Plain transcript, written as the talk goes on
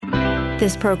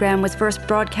This program was first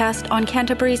broadcast on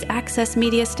Canterbury's access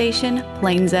media station,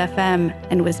 Plains FM,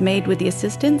 and was made with the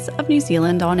assistance of New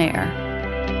Zealand On Air.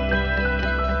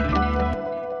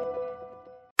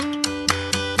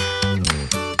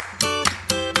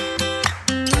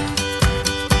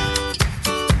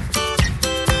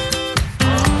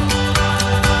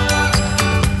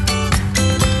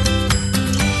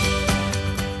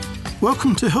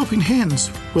 Welcome to Helping Hands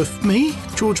with me,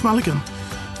 George Mulligan,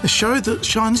 a show that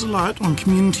shines a light on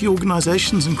community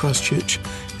organisations in Christchurch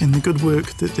and the good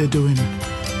work that they're doing.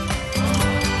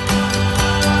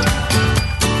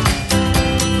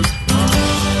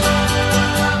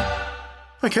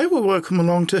 Okay, well, welcome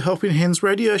along to Helping Hands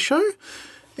radio show.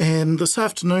 And this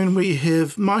afternoon we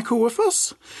have Michael with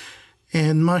us.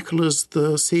 And Michael is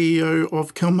the CEO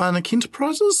of Kilmarnock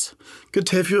Enterprises. Good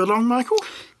to have you along, Michael.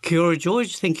 Kia ora,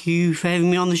 George. Thank you for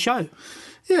having me on the show.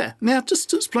 Yeah. Now,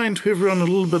 just explain to everyone a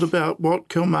little bit about what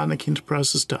Kilmarnock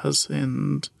Enterprises does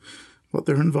and what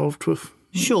they're involved with.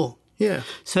 Sure. Yeah.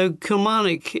 So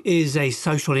Kilmarnock is a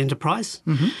social enterprise,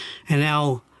 and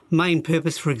our main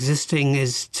purpose for existing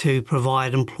is to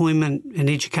provide employment and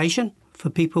education for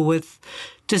people with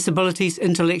disabilities,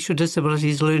 intellectual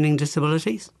disabilities, learning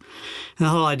disabilities. And the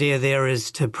whole idea there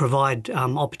is to provide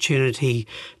opportunity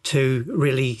to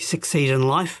really succeed in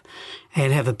life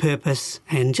and have a purpose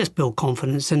and just build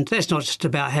confidence. And that's not just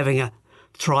about having a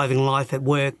thriving life at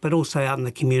work, but also out in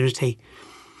the community.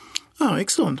 Oh,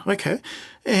 excellent. Okay.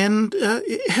 And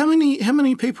how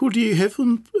many people do you have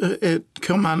at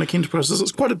Kilmarnock Enterprises?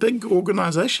 It's quite a big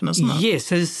organisation, isn't it? Yes,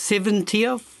 there's 70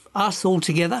 of us all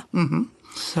together. Mm-hmm.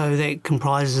 So that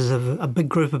comprises of a big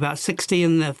group, about 60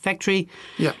 in the factory,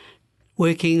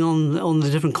 working on the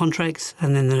different contracts,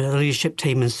 and then the leadership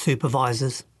team is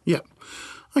supervisors. Yeah.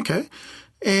 Okay.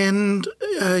 And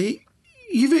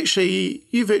you've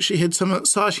actually had some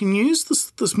exciting news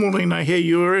this morning. I hear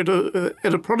you were at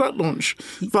a product launch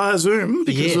via Zoom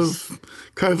because of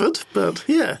COVID. But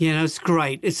yeah, it's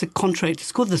great. It's a contract.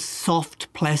 It's called the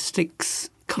Soft Plastics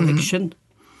Collection.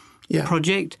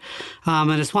 Project, and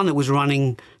it's one that was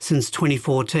running since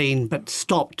 2014 but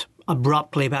stopped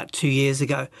abruptly about 2 years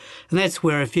ago. And that's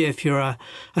where if you're a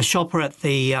shopper at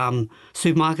the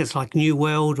supermarkets like New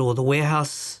World or the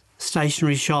warehouse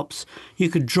stationery shops, you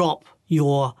could drop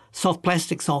your soft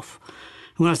plastics off.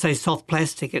 And when I say soft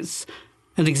plastic, it's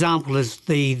an example is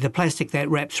the plastic that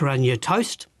wraps around your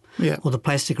toast or the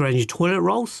plastic around your toilet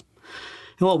rolls.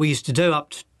 And what we used to do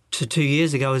up to 2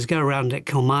 years ago is go around at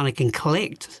Kilmarnock and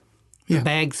collect the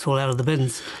bags fall out of the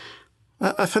bins.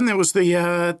 I think that was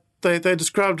the they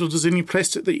described it as any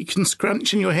plastic that you can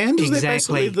scrunch in your hand. Is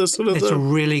exactly. That's a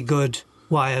really good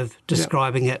way of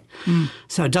describing it.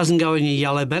 So it doesn't go in your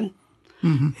yellow bin.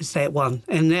 It's that one.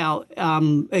 And now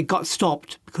it got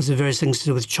stopped because of various things to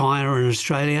do with China and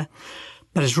Australia,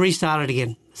 but it's restarted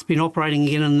again. It's been operating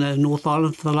again in the North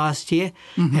Island for the last year,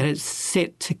 and it's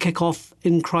set to kick off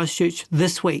in Christchurch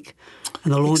this week.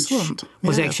 And the launch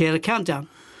was actually at a countdown.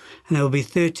 And there will be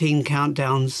 13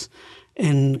 countdowns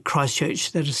in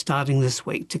Christchurch that are starting this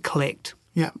week to collect.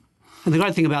 Yeah. And the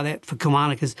great thing about that for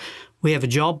Kilmarnock is we have a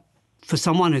job for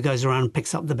someone who goes around and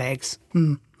picks up the bags.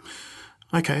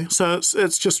 Okay, so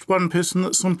it's just one person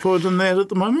that's employed in that at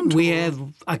the moment? We have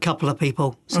a couple of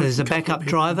people. So there's a backup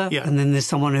driver and then there's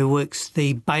someone who works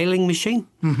the baling machine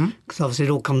because obviously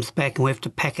it all comes back and we have to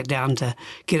pack it down to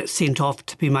get it sent off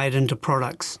to be made into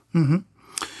products.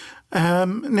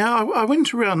 Now, I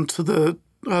went around I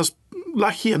was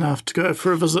lucky enough to go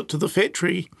for a visit to the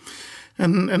factory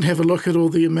and have a look at all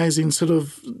the amazing sort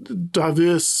of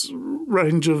diverse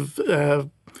range of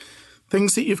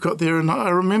things that you've got there. And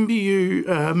I remember you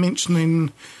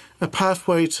mentioning a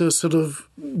pathway to sort of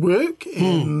work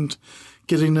and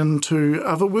getting into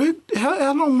other work.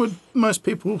 How long would most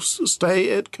people stay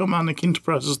at Kilmarnock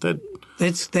Enterprises?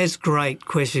 That's a great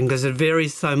question because it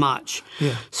varies so much.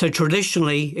 Yeah. So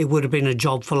traditionally, it would have been a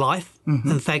job for life.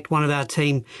 In fact, one of our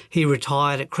team, he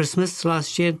retired at Christmas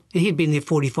last year, and he'd been there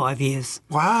 45 years.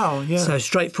 Wow, yeah. So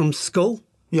straight from school.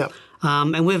 Yeah.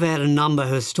 And we've had a number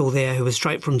who are still there who are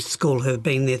straight from school who have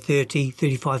been there 30,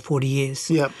 35, 40 years.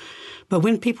 Yeah. But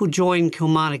when people join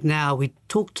Kilmarnock now, we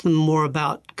talk to them more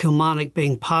about Kilmarnock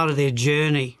being part of their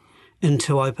journey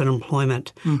into open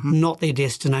employment, not their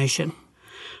destination.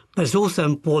 But it's also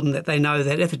important that they know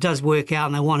that if it does work out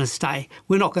and they want to stay,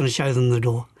 we're not going to show them the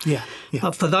door. Yeah.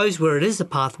 But for those where it is a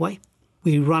pathway,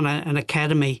 we run an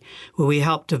academy where we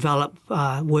help develop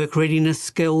work readiness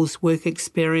skills, work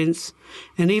experience,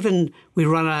 and even we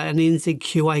run an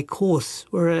NZQA course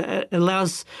where it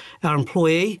allows our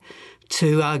employee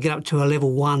to get up to a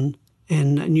level 1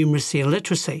 in numeracy and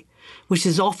literacy, which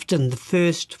is often the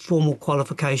first formal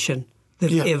qualification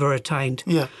they've ever attained.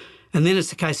 Yeah. And then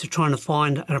it's a case of trying to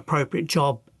find an appropriate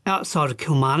job outside of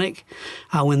Kilmarnock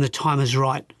when the time is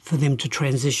right for them to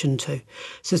transition to.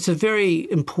 So it's a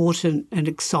very important and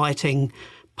exciting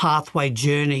pathway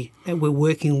journey that we're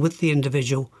working with the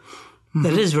individual.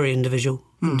 That is very individual,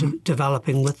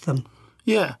 developing with them.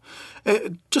 Yeah.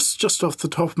 Just off the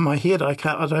top of my head, I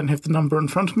don't have the number in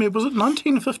front of me. Was it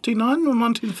 1959 or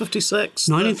 1956?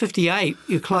 1958.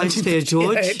 You're close there,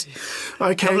 George.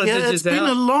 Okay, it's been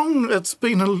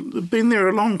there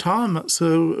a long time. It's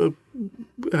a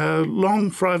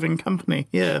long thriving company.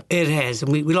 Yeah, it has,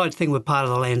 and we like to think we're part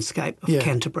of the landscape of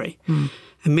Canterbury. And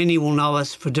many will know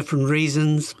us for different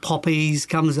reasons. Poppies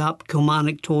comes up,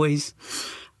 Kilmarnock toys.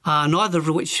 Neither of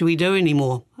which we do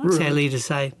anymore, sadly to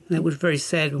say. That was very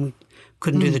sad when we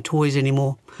couldn't do the toys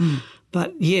anymore.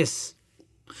 But yes.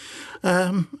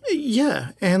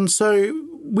 And so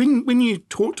when you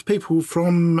talk to people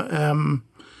from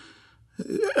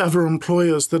other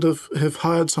employers that have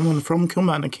hired someone from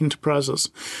Kilmarnock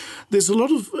Enterprises, there's a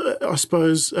lot of, I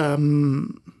suppose,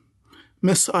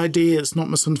 misideas, not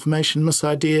misinformation,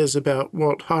 misideas about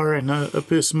what hiring a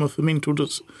person with a mental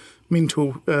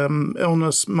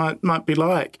illness might be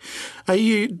like. Are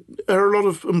a lot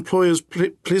of employers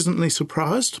pleasantly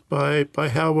surprised by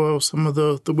how well some of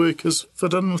the workers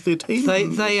fit in with their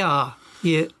team? They are.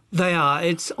 Yeah, they are.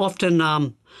 It's often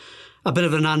a bit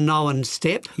of an unknown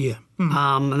step. Yeah.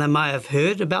 And they may have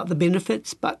heard about the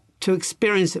benefits, but to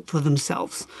experience it for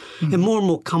themselves. And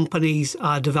more companies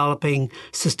are developing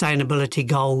sustainability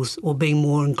goals or being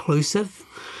more inclusive.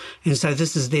 And so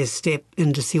this is their step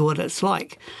in to see what it's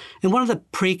like. And one of the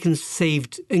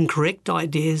preconceived incorrect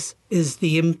ideas is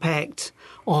the impact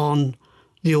on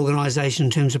the organisation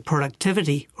in terms of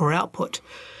productivity or output.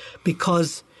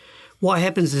 Because what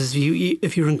happens is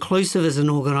if you're inclusive as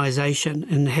an organisation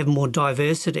and have more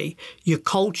diversity, your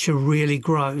culture really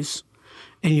grows.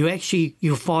 And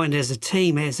you'll find as a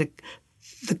team,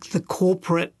 the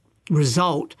corporate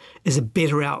result is a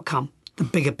better outcome. The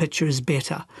bigger picture is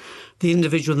better. The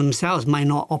individual themselves may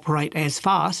not operate as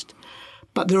fast,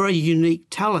 but there are unique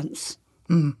talents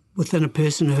within a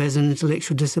person who has an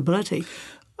intellectual disability.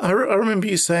 I remember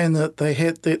you saying that they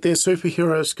had their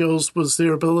superhero skills was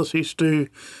their ability to do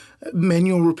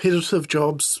manual repetitive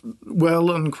jobs well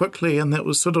and quickly, and that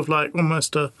was sort of like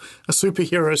almost a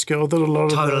superhero skill that a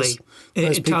lot of those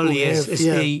people totally have. Is. It's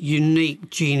a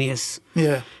unique genius.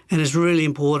 Yeah. And it's really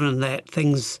important that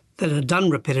things that are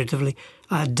done repetitively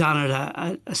are done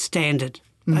at a standard,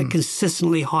 a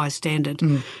consistently high standard.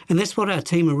 And that's what our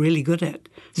team are really good at.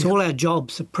 So all our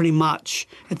jobs are pretty much,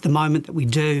 at the moment that we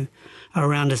do,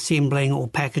 around assembling or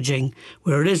packaging,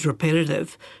 where it is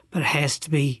repetitive, but it has to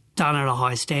be done at a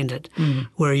high standard.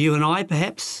 Where you and I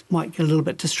perhaps might get a little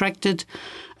bit distracted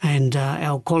and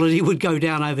our quality would go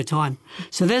down over time.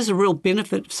 So there's a real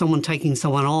benefit of someone taking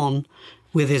someone on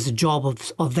where there's a job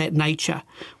of that nature,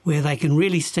 where they can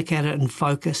really stick at it and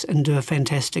focus and do a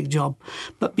fantastic job.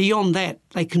 But beyond that,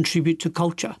 they contribute to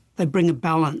culture. They bring a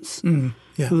balance.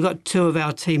 We've got two of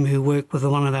our team who work with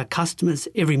one of our customers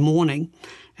every morning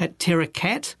at Terra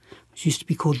Cat, which used to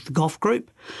be called the Golf Group,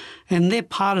 and they're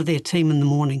part of their team in the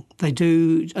morning. They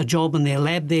do a job in their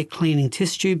lab there, cleaning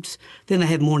test tubes. Then they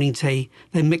have morning tea.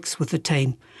 They mix with the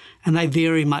team, and they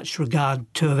very much regard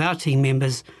two of our team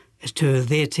members as two of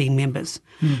their team members.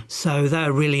 So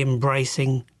they're really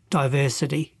embracing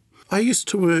diversity. I used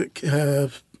to work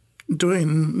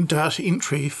doing data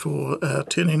entry for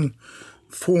turning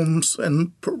forms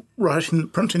and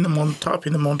printing them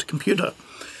typing them onto computer.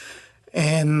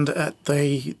 And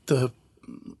they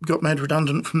got made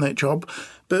redundant from that job.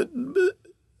 But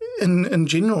in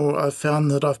general, I've found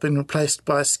that I've been replaced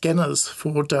by scanners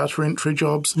for data entry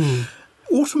jobs.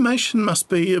 Automation must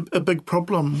be a big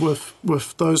problem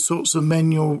with those sorts of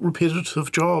manual, repetitive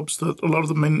jobs, that a lot of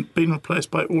them have been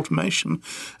replaced by automation.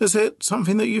 Is that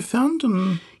something that you've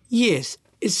found? Yes.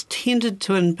 It's tended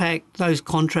to impact those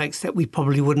contracts that we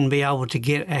probably wouldn't be able to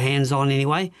get our hands on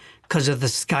anyway because of the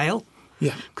scale.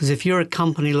 Yeah. Because if you're a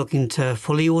company looking to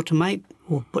fully automate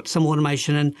or put some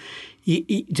automation in,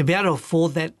 to be able to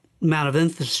afford that amount of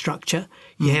infrastructure,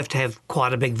 you have to have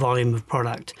quite a big volume of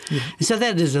product. And so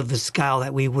that is of the scale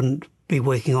that we wouldn't be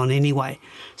working on anyway.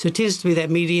 So it tends to be that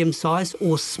medium-sized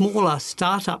or smaller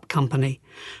startup company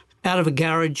out of a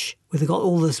garage where they've got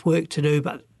all this work to do,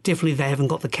 but definitely they haven't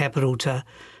got the capital to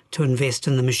invest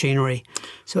in the machinery.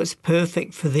 So it's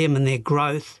perfect for them and their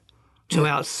growth to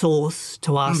outsource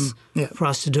to us for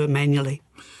us to do it manually.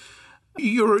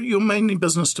 You're mainly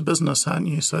business to business, aren't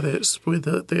you? So that's where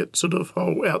that sort of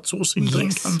whole outsourcing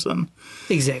thing comes in.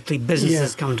 Exactly.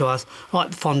 Businesses come to us,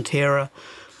 like Fonterra,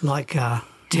 like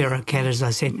Terracat, as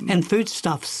I said, and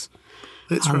foodstuffs.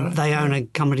 That's right. They own a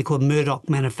company called Murdoch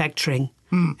Manufacturing,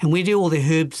 and we do all the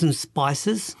herbs and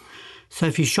spices. So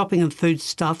if you're shopping in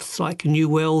foodstuffs like a New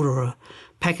World or a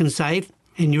Pack and Save,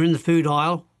 and you're in the food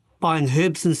aisle buying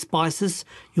herbs and spices,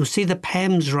 you'll see the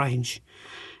PAMS range,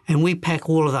 and we pack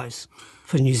all of those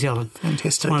for New Zealand. Fantastic.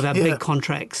 It's one of our big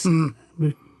contracts. And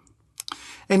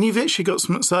you've actually got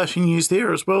some exciting news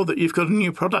there as well, that you've got a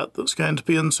new product that's going to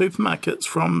be in supermarkets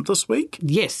from this week.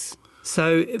 Yes.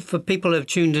 So for people who have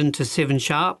tuned into 7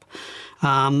 Sharp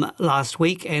last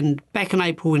week, and back in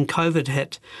April when COVID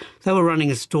hit, they were running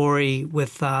a story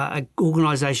with an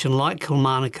organisation like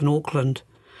Kilmarnock in Auckland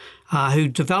who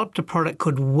developed a product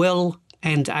called Will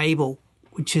and Able,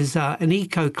 which is an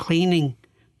eco-cleaning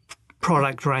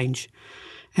product range.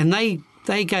 And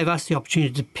they gave us the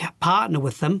opportunity to partner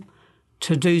with them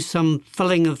to do some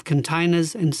filling of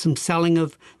containers and some selling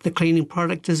of the cleaning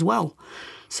product as well.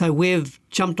 So we've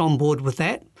jumped on board with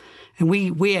that. And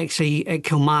we actually, at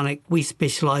Kilmarnock, we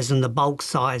specialise in the bulk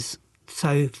size,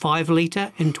 so 5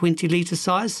 litre and 20 litre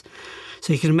size.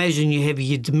 So you can imagine you have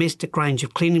your domestic range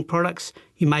of cleaning products.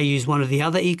 You may use one of the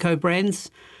other eco brands.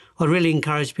 I really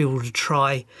encourage people to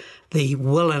try the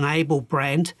Will and Able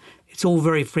brand. It's all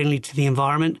very friendly to the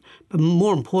environment, but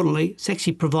more importantly, it's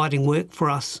actually providing work for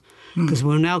us because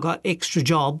we've now got extra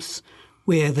jobs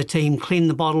where the team clean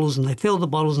the bottles and they fill the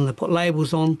bottles and they put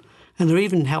labels on, and they're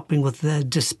even helping with the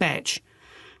dispatch.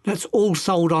 That's all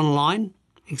sold online,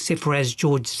 except for, as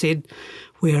George said,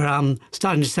 we're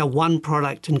starting to sell one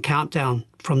product in Countdown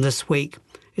from this week.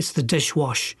 It's the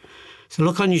dishwash. So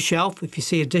look on your shelf. If you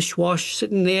see a dishwash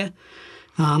sitting there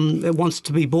that wants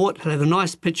to be bought, it'll have a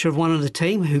nice picture of one of the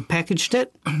team who packaged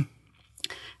it,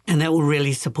 and that will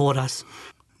really support us.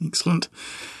 Excellent.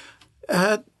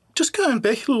 Just going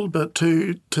back a little bit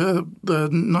to the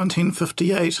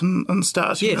 1958 and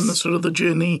starting in the sort of the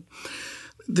journey,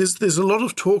 there's a lot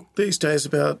of talk these days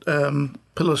about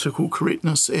political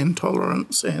correctness and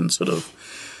tolerance, and sort of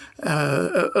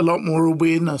a lot more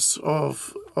awareness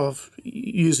of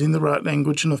using the right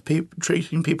language and of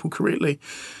treating people correctly.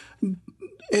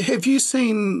 Have you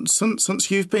seen, since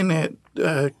you've been at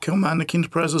Kilmarnock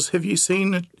Enterprises, have you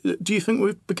seen, do you think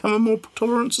we've become a more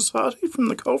tolerant society from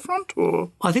the coal front?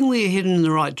 Or I think we're heading in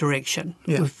the right direction.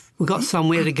 Yeah. We've got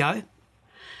somewhere to go.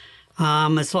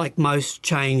 It's like most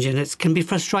change, and it can be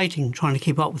frustrating trying to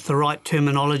keep up with the right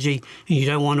terminology, and you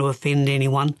don't want to offend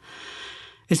anyone.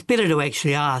 It's better to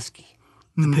actually ask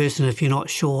the person if you're not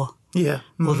sure. Yeah.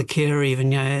 Or the carer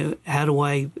even, how do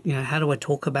I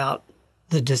talk about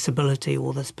the disability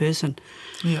or this person?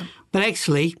 Yeah. But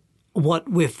actually, what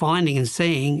we're finding and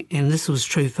seeing, and this was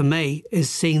true for me, is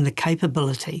seeing the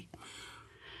capability.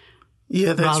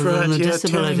 Yeah, that's rather right. Than the yeah,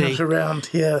 disability. turning it around.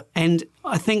 Yeah. And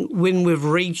I think when we've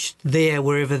reached there,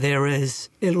 wherever there is,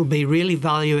 it'll be really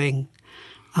valuing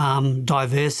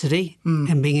diversity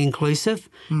and being inclusive.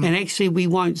 And actually, we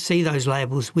won't see those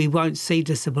labels. We won't see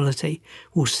disability.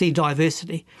 We'll see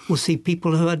diversity. We'll see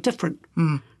people who are different,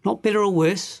 not better or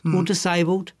worse or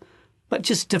disabled, but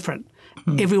just different.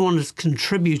 Everyone is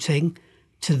contributing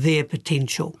to their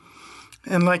potential.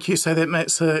 And like you say, that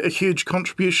makes a huge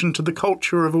contribution to the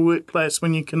culture of a workplace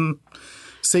when you can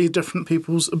see different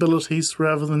people's abilities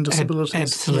rather than disabilities.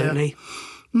 Absolutely.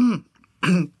 Yeah.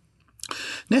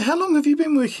 Now, how long have you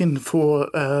been working for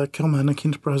Kilmarnock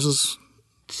Enterprises?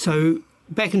 So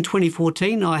back in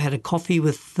 2014, I had a coffee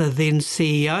with the then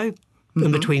CEO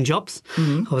in between jobs.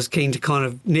 I was keen to kind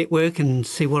of network and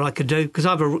see what I could do, because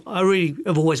I really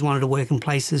have always wanted to work in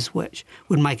places which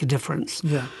would make a difference.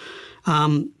 Yeah.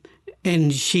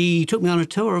 And she took me on a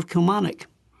tour of Kilmarnock.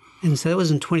 And so that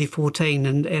was in 2014,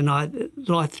 and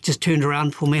life just turned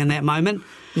around for me in that moment.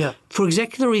 Yeah. For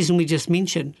exactly the reason we just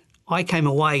mentioned. I came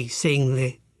away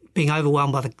being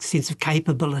overwhelmed by the sense of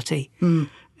capability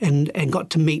and got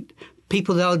to meet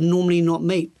people that I would normally not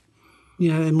meet,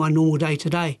 in my normal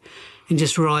day-to-day, and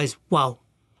just realised, wow,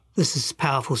 this is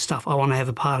powerful stuff. I want to have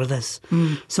a part of this.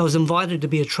 So I was invited to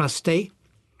be a trustee.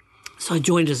 So I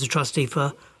joined as a trustee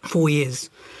for 4 years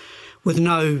with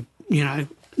no,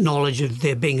 knowledge of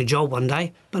there being a job one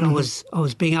day, but I was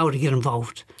being able to get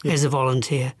involved as a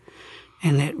volunteer.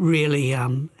 And that really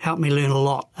helped me learn a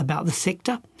lot about the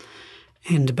sector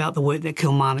and about the work that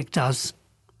Kilmarnock does.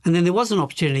 And then there was an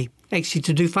opportunity actually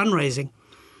to do fundraising.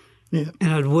 Yeah.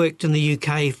 And I'd worked in the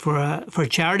UK for a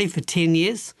charity for 10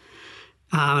 years,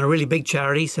 a really big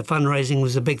charity, so fundraising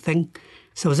was a big thing.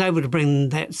 So I was able to bring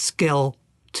that skill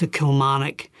to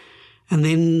Kilmarnock. And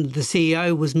then the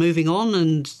CEO was moving on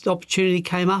and the opportunity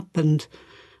came up and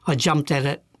I jumped at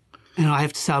it. And I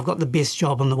have to say I've got the best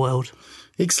job in the world.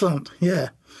 Excellent, yeah.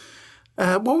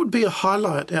 What would be a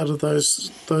highlight out of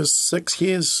those 6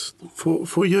 years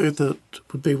for you that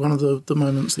would be one of the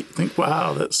moments that you think,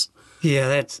 wow, that's... Yeah,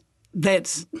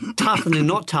 that's tough, and they're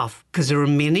not tough because there are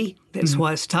many. That's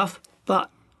why it's tough. But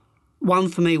one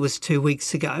for me was 2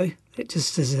 weeks ago. It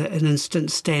just is an instant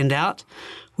standout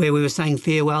where we were saying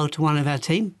farewell to one of our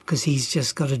team because he's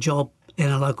just got a job in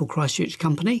a local Christchurch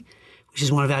company, which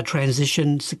is one of our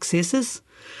transition successes.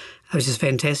 It was just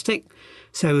fantastic.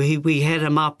 So we had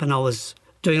him up and I was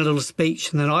doing a little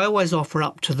speech, and then I always offer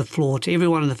up to the floor to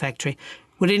everyone in the factory,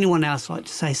 would anyone else like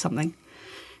to say something?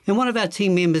 And one of our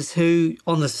team members who,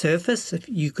 on the surface, if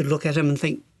you could look at him and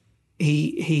think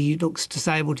he looks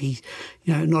disabled, he's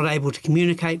not able to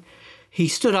communicate, he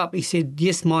stood up, he said,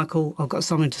 "Yes, Michael, I've got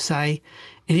something to say."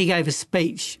 And he gave a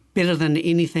speech better than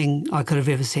anything I could have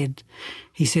ever said.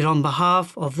 He said, "On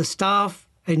behalf of the staff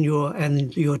and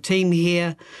your team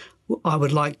here, I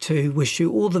would like to wish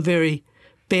you all the very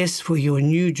best for your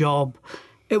new job."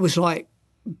 It was like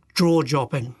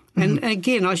jaw-dropping. And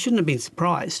again, I shouldn't have been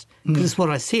surprised because it's what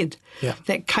I said. Yeah.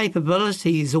 That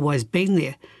capability has always been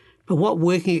there. But what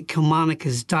working at Kilmarnock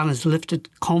has done is lifted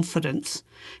confidence.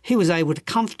 He was able to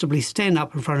comfortably stand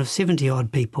up in front of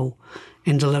 70-odd people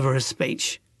and deliver a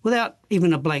speech without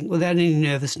even a blank, without any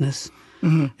nervousness.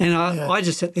 And I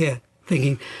just sit there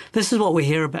thinking, this is what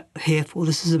we're here for.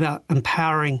 This is about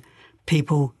empowering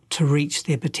people to reach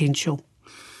their potential.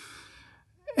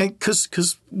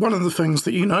 Because one of the things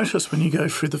that you notice when you go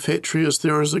through the factory is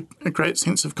there is a great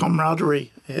sense of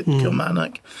camaraderie at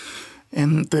Kilmarnock,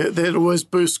 and that always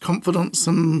boosts confidence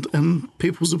in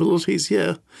people's abilities,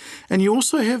 yeah. And you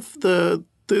also have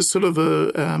there's sort of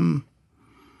a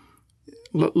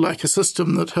like a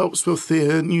system that helps with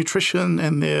their nutrition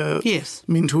and their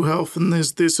mental health, and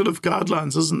there's sort of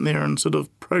guidelines, isn't there, and sort of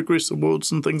progress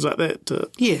awards and things like that to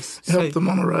help them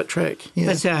on the right track. Yeah.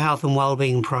 That's our health and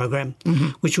wellbeing program,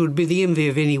 which would be the envy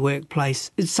of any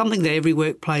workplace. It's something that every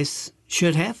workplace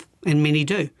should have, and many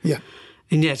do. Yeah.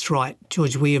 And that's right,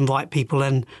 George, we invite people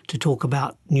in to talk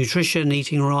about nutrition,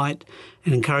 eating right,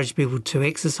 and encourage people to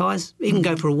exercise, even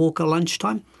go for a walk at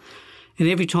lunchtime. And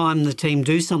every time the team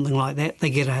do something like that, they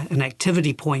get an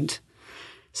activity point.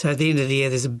 So at the end of the year,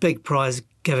 there's a big prize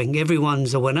giving.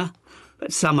 Everyone's a winner,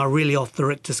 but some are really off the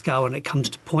Richter scale when it comes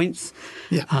to points.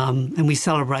 Yeah. And we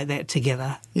celebrate that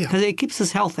together because it keeps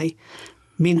us healthy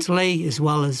mentally as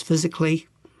well as physically.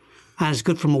 And it's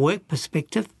good from a work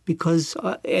perspective because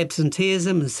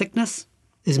absenteeism and sickness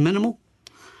is minimal.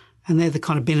 And they're the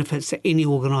kind of benefits that any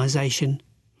organisation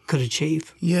could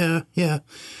achieve. Yeah, yeah.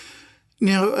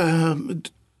 Now,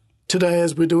 today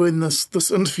as we're doing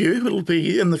this interview, it'll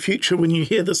be in the future when you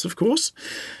hear this, of course,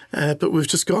 but we've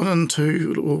just gone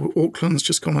into, or Auckland's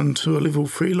just gone into a level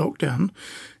 3 lockdown,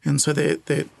 and so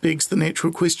that begs the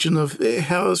natural question of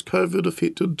how has COVID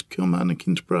affected Kilmarnock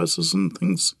enterprises and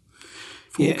things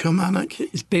for Kilmarnock?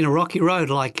 It's been a rocky road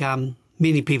like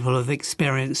many people have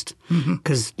experienced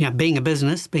because being a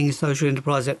business, being a social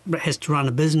enterprise that has to run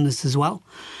a business as well,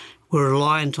 we're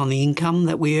reliant on the income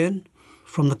that we earn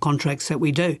from the contracts that we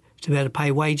do to be able to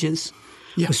pay wages.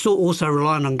 Yeah. We're still also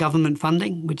reliant on government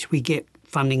funding, which we get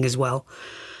funding as well.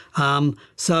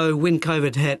 So when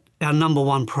COVID hit, our number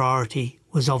one priority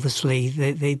was obviously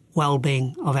the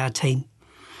well-being of our team.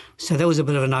 So that was a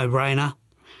bit of a no-brainer.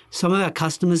 Some of our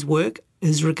customers' work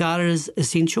is regarded as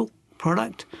essential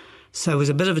product. So it was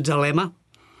a bit of a dilemma,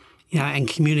 and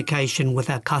communication with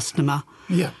our customers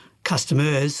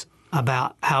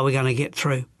about how we're going to get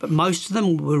through. But most of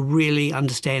them were really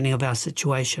understanding of our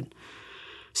situation.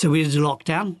 So we did a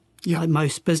lockdown, like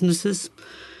most businesses.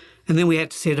 And then we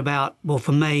had to set about, well,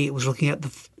 for me, it was looking at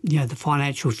the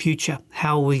financial future.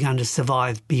 How are we going to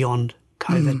survive beyond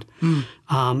COVID?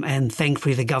 And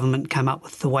thankfully, the government came up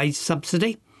with the wage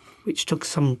subsidy, which took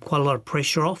quite a lot of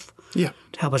pressure off to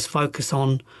help us focus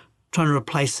on trying to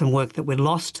replace some work that we'd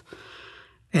lost.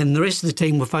 And the rest of the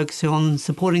team were focusing on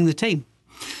supporting the team.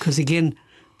 Because, again,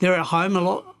 they're at home, a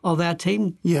lot of our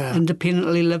team,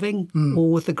 independently living or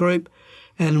with the group,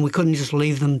 and we couldn't just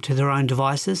leave them to their own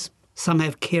devices. Some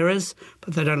have carers,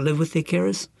 but they don't live with their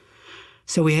carers.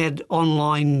 So we had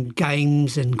online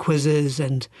games and quizzes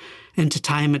and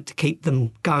entertainment to keep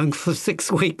them going for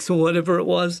 6 weeks or whatever it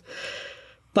was.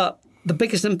 But the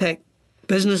biggest impact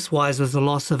business-wise was the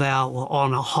loss of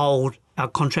our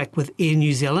contract with Air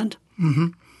New Zealand.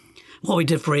 What we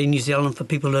did for Air New Zealand for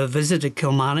people who have visited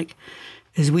Kilmarnock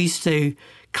is we used to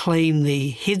clean the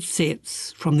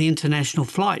headsets from the international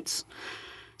flights.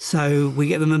 So we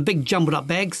get them in big jumbled up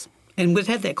bags, and we've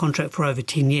had that contract for over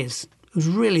 10 years. It was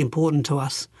really important to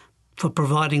us for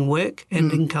providing work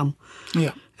and income.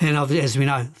 Yeah. And as we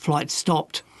know, flights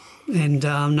stopped and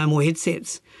no more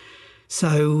headsets.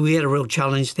 So we had a real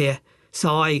challenge there.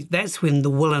 So that's when the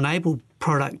Will Enable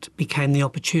product became the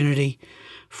opportunity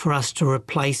for us to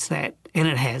replace that, and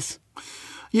it has.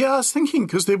 Yeah, I was thinking,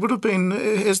 because there would have been,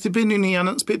 has there been any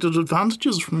unexpected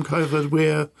advantages from COVID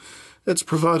where it's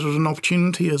provided an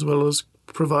opportunity as well as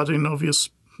providing obvious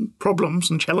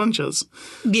problems and challenges?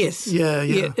 Yes. Yeah.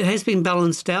 It has been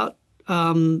balanced out.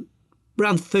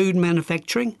 Around food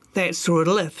manufacturing, that saw a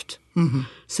lift. Mm-hmm.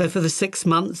 So for the 6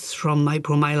 months from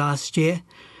April, May last year,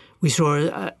 we saw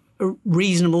a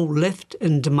reasonable lift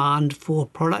in demand for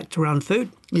product around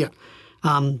food. Yeah.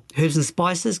 Herbs and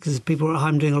spices, because people are at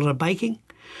home doing a lot of baking.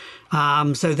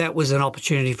 So that was an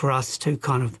opportunity for us to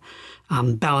kind of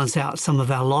balance out some of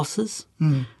our losses.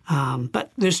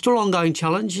 But there's still ongoing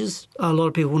challenges. A lot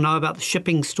of people know about the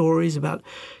shipping stories, about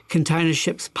container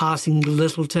ships passing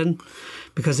Littleton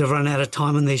because they've run out of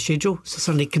time in their schedule. So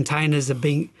suddenly containers are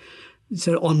being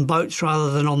sort of on boats rather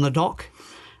than on the dock.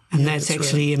 And that's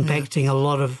actually impacting a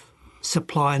lot of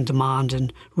supply and demand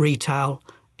and retail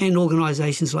and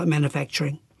organisations like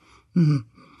manufacturing. Mm-hmm.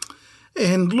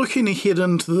 And looking ahead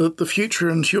into the future,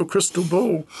 into your crystal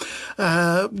ball,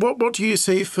 what do you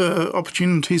see for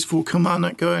opportunities for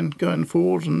Kilmarnock going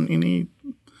forward, and any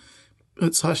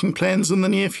exciting plans in the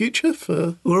near future?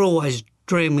 We're always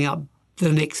dreaming up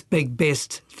the next big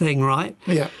best thing, right?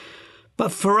 Yeah.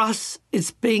 But for us,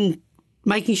 it's been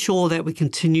making sure that we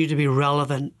continue to be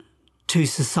relevant to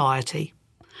society.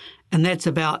 And that's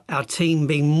about our team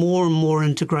being more and more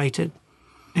integrated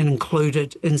and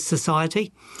included in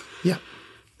society. Yeah.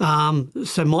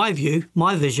 So my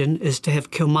vision is to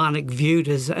have Kilmarnock viewed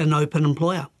as an open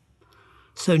employer.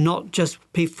 So not just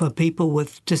for people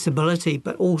with disability,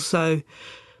 but also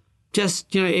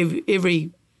just,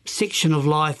 every section of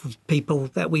life of people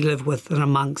that we live with and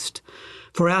amongst,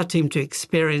 for our team to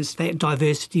experience that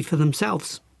diversity for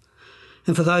themselves.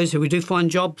 And for those who we do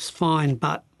find jobs, fine.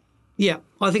 But yeah,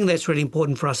 I think that's really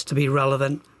important for us to be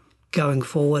relevant going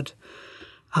forward.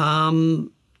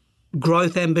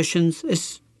 Growth ambitions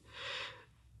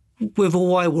we're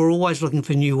always looking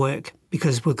for new work,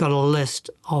 because we've got a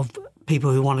list of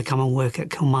people who want to come and work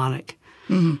at Kilmarnock.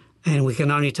 Mm-hmm. And we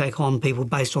can only take on people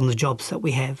based on the jobs that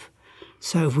we have.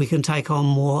 So if we can take on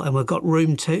more, and we've got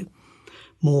room to,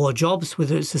 more jobs,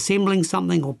 whether it's assembling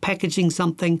something or packaging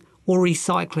something or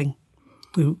recycling.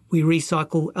 We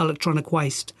recycle electronic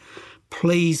waste.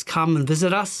 Please come and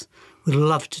visit us. We'd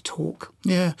love to talk.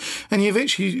 Yeah, and you've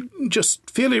actually just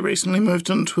fairly recently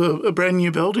moved into a brand new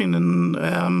building in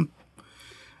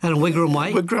Wigram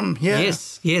Way. Wigram, yeah.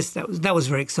 Yes, that was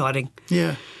very exciting.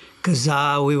 Yeah. Because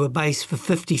we were based for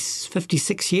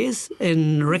 56 years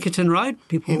in Riccarton Road.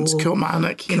 Hence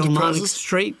Kilmarnock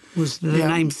Street was the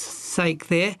namesake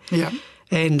there. Yeah.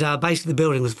 And basically the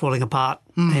building was falling apart,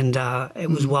 and it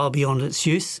was well beyond its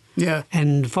use. Yeah.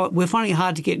 And we're finding it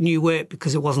hard to get new work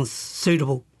because it wasn't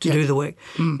suitable to do the work.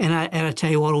 And I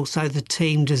tell you what, also the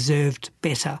team deserved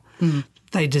better.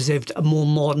 They deserved a more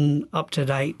modern,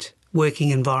 up-to-date working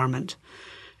environment.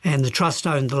 And the trust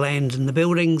owned the land and the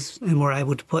buildings, and were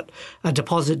able to put a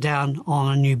deposit down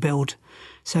on a new build.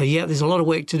 So, yeah, there's a lot of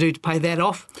work to do to pay that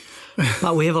off,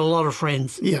 but we have a lot of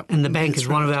friends, and the bank is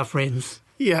one of our friends.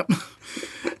 Yeah.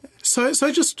 So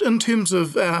just in terms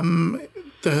of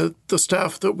the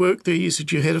staff that work there, you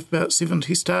said you had about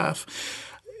 70 staff,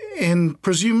 and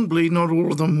presumably not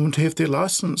all of them would have their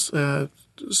licence.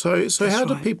 So how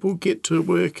do people get to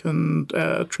work and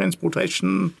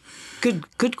transportation?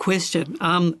 Good question.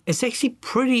 It's actually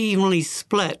pretty evenly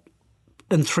split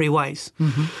in 3 ways.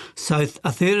 Mm-hmm. So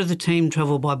a third of the team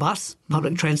travel by bus,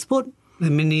 public transport,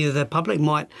 and many of the public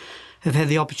might have had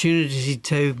the opportunity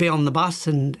to be on the bus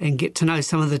and get to know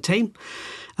some of the team.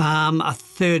 A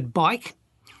third bike,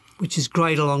 which is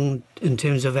great along in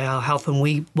terms of our health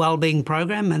and wellbeing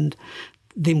program and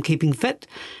them keeping fit.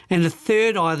 And a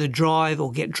third either drive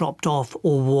or get dropped off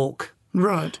or walk.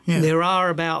 Right, yeah. There are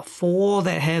about 4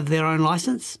 that have their own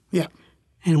licence. Yeah.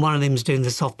 And one of them is doing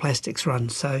the soft plastics run.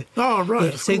 So, oh,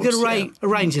 right. Yeah, so you've got a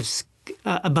range of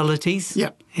abilities.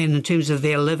 Yeah. And in terms of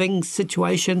their living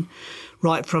situation,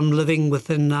 right from living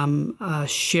within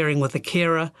sharing with a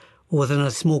carer or within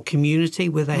a small community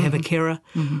where they have a carer,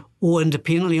 or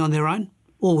independently on their own,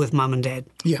 or with mum and dad.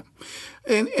 Yeah.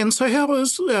 And so how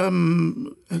is,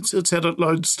 it's out at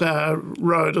Lodestar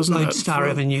Road, isn't it? Lodestar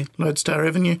Avenue. Lodestar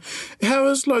Avenue. How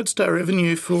is Lodestar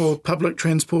Avenue for public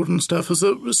transport and stuff? Is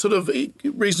it sort of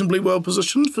reasonably well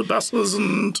positioned for buses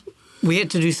and... We had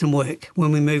to do some work.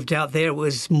 When we moved out there, it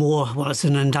was more, it's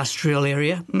an industrial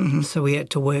area. Mm-hmm. So we had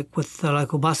to work with the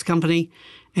local bus company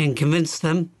and convince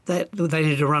them that they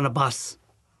needed to run a bus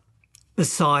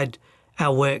beside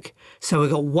our work. So we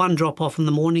got 1 drop-off in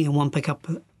the morning and 1 pick-up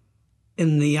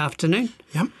in the afternoon.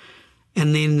 Yep.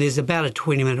 And then there's about a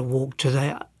 20-minute walk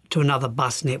to another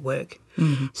bus network.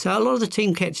 Mm-hmm. So a lot of the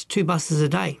team catch 2 buses a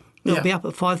day. They'll be up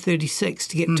at 5:36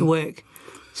 to get to work.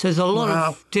 So there's a lot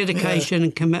of dedication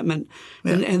and commitment,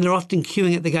 and they're often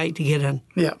queuing at the gate to get in.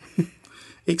 Yeah.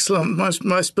 Excellent.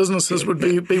 Most businesses would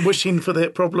be wishing for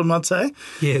that problem, I'd say.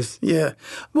 Yes. Yeah.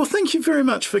 Well, thank you very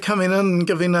much for coming in and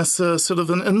giving us a sort of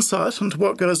an insight into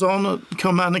what goes on at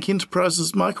Kilmarnock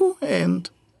Enterprises, Michael. And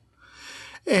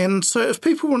so if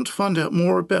people want to find out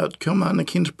more about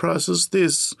Kilmarnock Enterprises,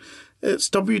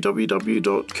 it's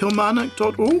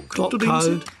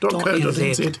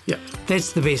www.kilmarnock.org.nz. Yeah.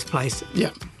 That's the best place.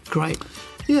 Yeah. Great.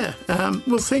 Yeah.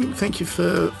 Well, thank you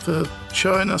for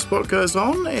showing us what goes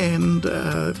on, and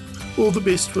all the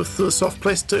best with the soft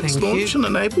plastics launch and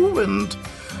Enable, and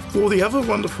all the other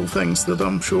wonderful things that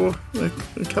I'm sure are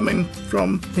coming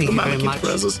from Kilmarnock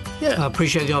Enterprises. Yeah. I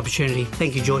appreciate the opportunity.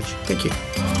 Thank you, George. Thank you.